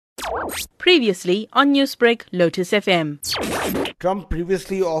Previously on Newsbreak, Lotus FM. Trump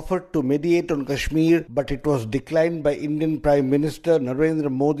previously offered to mediate on Kashmir, but it was declined by Indian Prime Minister Narendra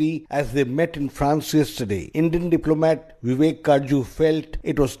Modi as they met in France yesterday. Indian diplomat Vivek Kaju felt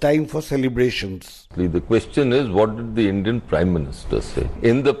it was time for celebrations. The question is, what did the Indian Prime Minister say?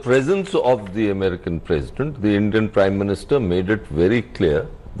 In the presence of the American President, the Indian Prime Minister made it very clear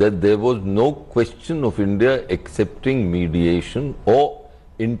that there was no question of India accepting mediation or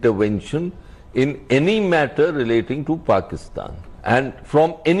intervention in any matter relating to Pakistan and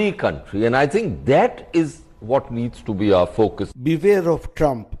from any country. And I think that is what needs to be our focus. Beware of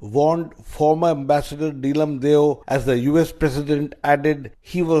Trump, warned former Ambassador Neelam Deo as the US President added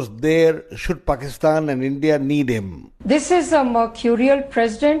he was there should Pakistan and India need him. This is a mercurial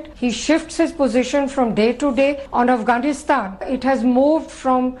president. He shifts his position from day to day on Afghanistan. It has moved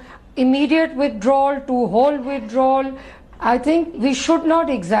from immediate withdrawal to whole withdrawal. I think we should not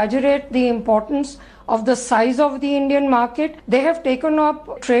exaggerate the importance of the size of the Indian market. They have taken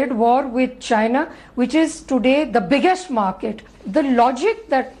up trade war with China, which is today the biggest market. The logic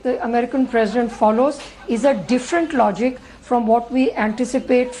that the American president follows is a different logic from what we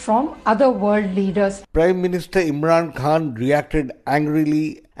anticipate from other world leaders. Prime Minister Imran Khan reacted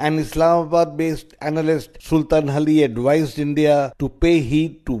angrily, and Islamabad-based analyst Sultan Ali advised India to pay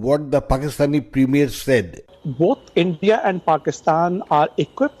heed to what the Pakistani premier said. Both India and Pakistan are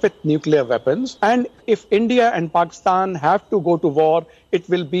equipped with nuclear weapons, and if India and Pakistan have to go to war, it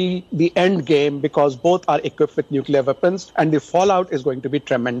will be the end game because both are equipped with nuclear weapons and the fallout is going to be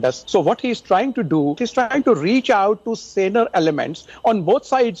tremendous. So what he's trying to do, he's trying to reach out to saner elements on both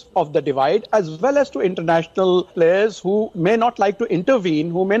sides of the divide, as well as to international players who may not like to intervene,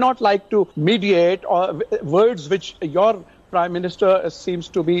 who may not like to mediate, or words which your Prime Minister seems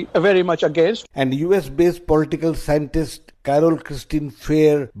to be very much against. And US-based political scientist Carol Christine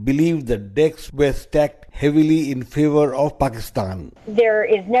Fair believed the decks were stacked heavily in favor of Pakistan. There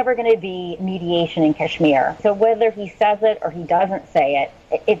is never going to be mediation in Kashmir. So whether he says it or he doesn't say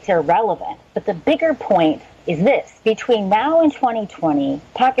it, it's irrelevant. But the bigger point is this. Between now and 2020,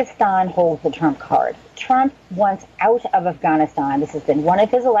 Pakistan holds the trump card. Trump wants out of Afghanistan. This has been one of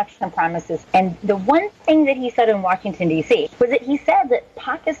his election promises. And the one thing that he said in Washington, D.C. was that he said that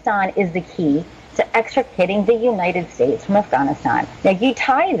Pakistan is the key to extricating the United States from Afghanistan. Now, you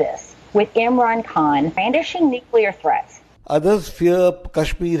tie this with Imran Khan brandishing nuclear threats. Others fear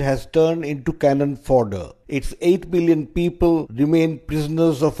Kashmir has turned into cannon fodder. Its 8 million people remain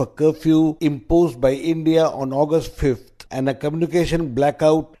prisoners of a curfew imposed by India on August 5th, and a communication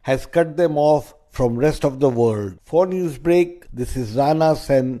blackout has cut them off from rest of the world. For Newsbreak, this is Rana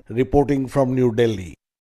Sen reporting from New Delhi.